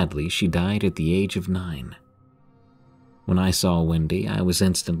 And sadly, she died at the age of 9. When I saw Wendy, I was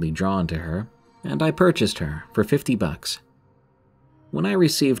instantly drawn to her, and I purchased her for $50. When I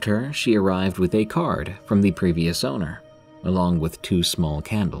received her, she arrived with a card from the previous owner, along with 2 small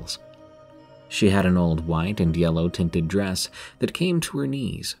candles. She had an old white and yellow tinted dress that came to her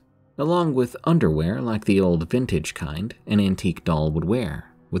knees, along with underwear like the old vintage kind an antique doll would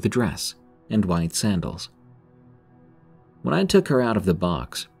wear, with a dress and white sandals. When I took her out of the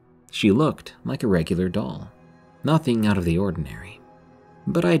box, she looked like a regular doll, nothing out of the ordinary,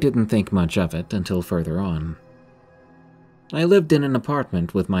 but I didn't think much of it until further on. I lived in an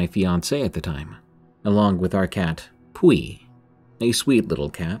apartment with my fiancé at the time, along with our cat, Pui, a sweet little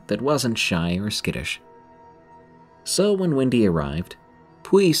cat that wasn't shy or skittish. So when Wendy arrived,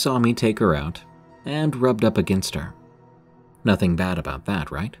 Pui saw me take her out and rubbed up against her. Nothing bad about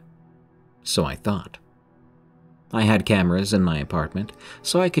that, right? So I thought. I had cameras in my apartment,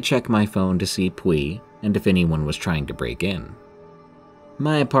 so I could check my phone to see Pui and if anyone was trying to break in.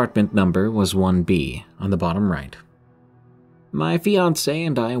 My apartment number was 1B on the bottom right. My fiancé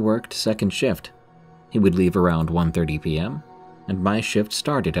and I worked second shift. He would leave around 1:30 p.m., and my shift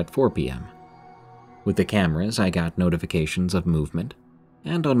started at 4 p.m. With the cameras, I got notifications of movement,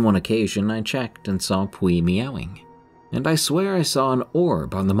 and on one occasion I checked and saw Pui meowing, and I swear I saw an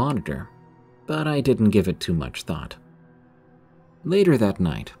orb on the monitor, but I didn't give it too much thought. Later that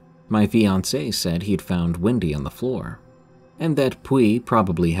night, my fiancé said he'd found Wendy on the floor, and that Pui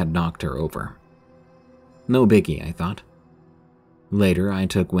probably had knocked her over. No biggie, I thought. Later, I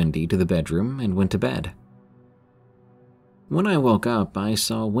took Wendy to the bedroom and went to bed. When I woke up, I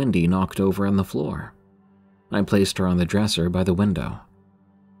saw Wendy knocked over on the floor. I placed her on the dresser by the window.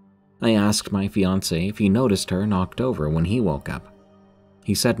 I asked my fiancé if he noticed her knocked over when he woke up.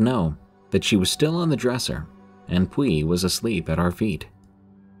 He said no, that she was still on the dresser, and Pui was asleep at our feet.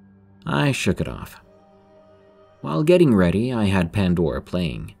 I shook it off. While getting ready, I had Pandora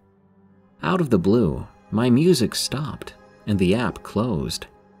playing. Out of the blue, my music stopped, and the app closed.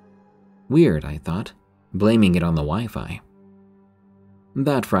 Weird, I thought, blaming it on the Wi-Fi.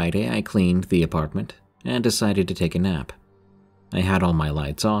 That Friday, I cleaned the apartment and decided to take a nap. I had all my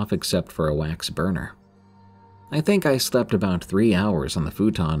lights off except for a wax burner. I think I slept about 3 hours on the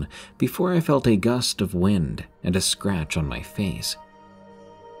futon before I felt a gust of wind and a scratch on my face.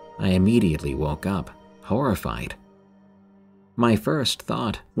 I immediately woke up, horrified. My first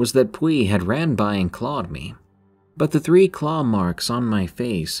thought was that Pui had ran by and clawed me, but the 3 claw marks on my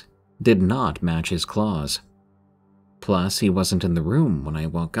face did not match his claws. Plus, he wasn't in the room when I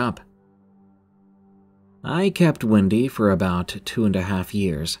woke up. I kept Wendy for about 2.5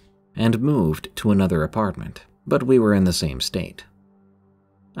 years and moved to another apartment, but we were in the same state.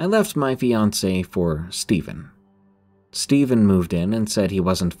 I left my fiancé for Steven. Steven moved in and said he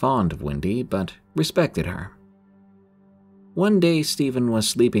wasn't fond of Wendy, but respected her. One day, Steven was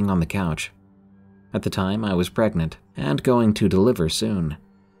sleeping on the couch. At the time, I was pregnant and going to deliver soon.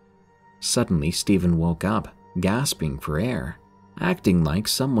 Suddenly, Steven woke up, gasping for air, acting like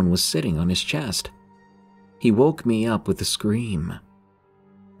someone was sitting on his chest. He woke me up with a scream.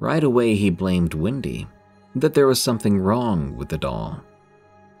 Right away, he blamed Wendy, that there was something wrong with the doll.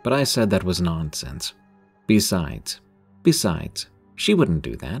 But I said that was nonsense. Besides, she wouldn't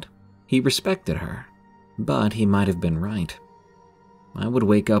do that. He respected her, but he might have been right. I would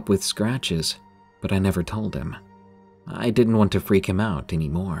wake up with scratches, but I never told him. I didn't want to freak him out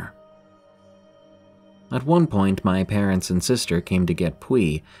anymore. At one point, my parents and sister came to get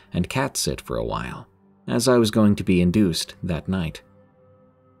Pui and cat sit for a while, as I was going to be induced that night.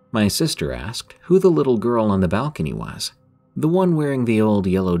 My sister asked who the little girl on the balcony was, the one wearing the old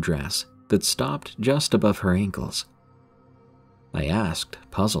yellow dress that stopped just above her ankles. I asked,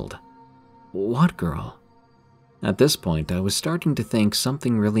 puzzled, "What girl?" At this point, I was starting to think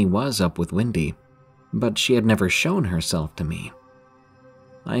something really was up with Wendy, but she had never shown herself to me.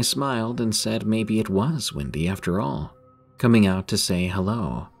 I smiled and said maybe it was Wendy after all, coming out to say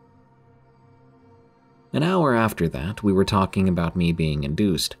hello. An hour after that, we were talking about me being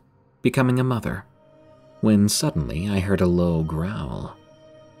induced, becoming a mother, when suddenly I heard a low growl.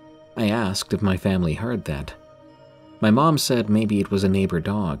 I asked if my family heard that. My mom said maybe it was a neighbor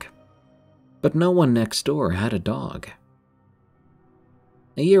dog, but no one next door had a dog.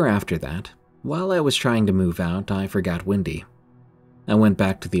 A year after that, while I was trying to move out, I forgot Wendy. I went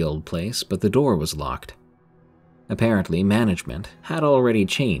back to the old place, but the door was locked. Apparently, management had already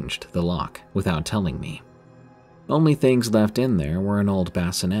changed the lock without telling me. Only things left in there were an old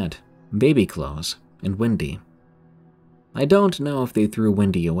bassinet, baby clothes, and Wendy. I don't know if they threw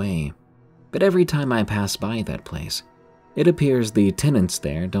Wendy away, but every time I pass by that place, it appears the tenants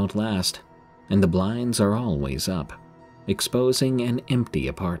there don't last, and the blinds are always up, exposing an empty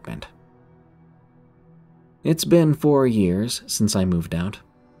apartment. It's been 4 years since I moved out.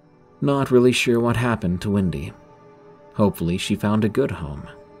 Not really sure what happened to Wendy. Hopefully she found a good home.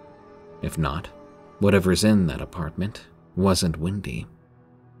 If not, whatever's in that apartment wasn't Wendy.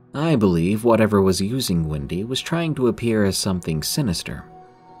 I believe whatever was using Wendy was trying to appear as something sinister.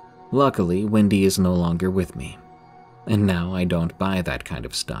 Luckily, Wendy is no longer with me, and now I don't buy that kind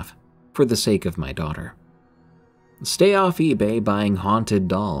of stuff for the sake of my daughter. Stay off eBay buying haunted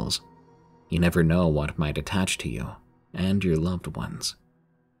dolls. You never know what might attach to you and your loved ones.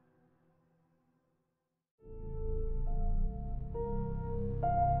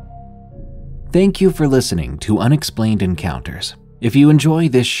 Thank you for listening to Unexplained Encounters. If you enjoy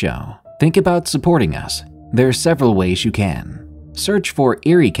this show, think about supporting us. There are several ways you can. Search for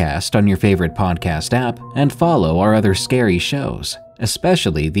EerieCast on your favorite podcast app and follow our other scary shows,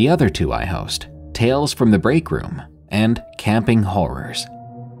 especially the other two I host, Tales from the Break Room and Camping Horrors.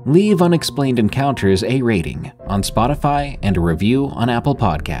 Leave Unexplained Encounters a rating on Spotify and a review on Apple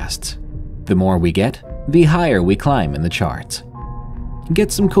Podcasts. The more we get, the higher we climb in the charts.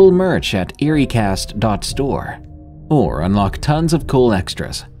 Get some cool merch at EerieCast.store, or unlock tons of cool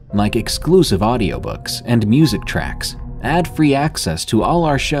extras like exclusive audiobooks and music tracks, ad-free access to all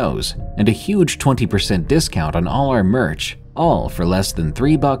our shows, and a huge 20% discount on all our merch, all for less than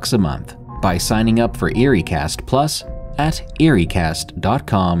 $3 a month by signing up for EerieCast Plus at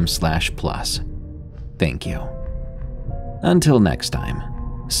EerieCast.com/plus. Thank you. Until next time,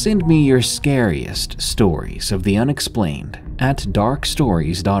 send me your scariest stories of the unexplained at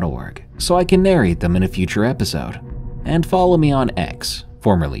darkstories.org so I can narrate them in a future episode. And follow me on X,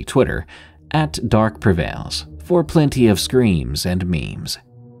 formerly Twitter, at Prevails for plenty of screams and memes.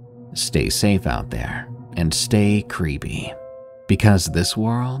 Stay safe out there and stay creepy, because this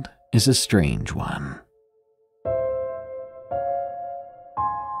world is a strange one.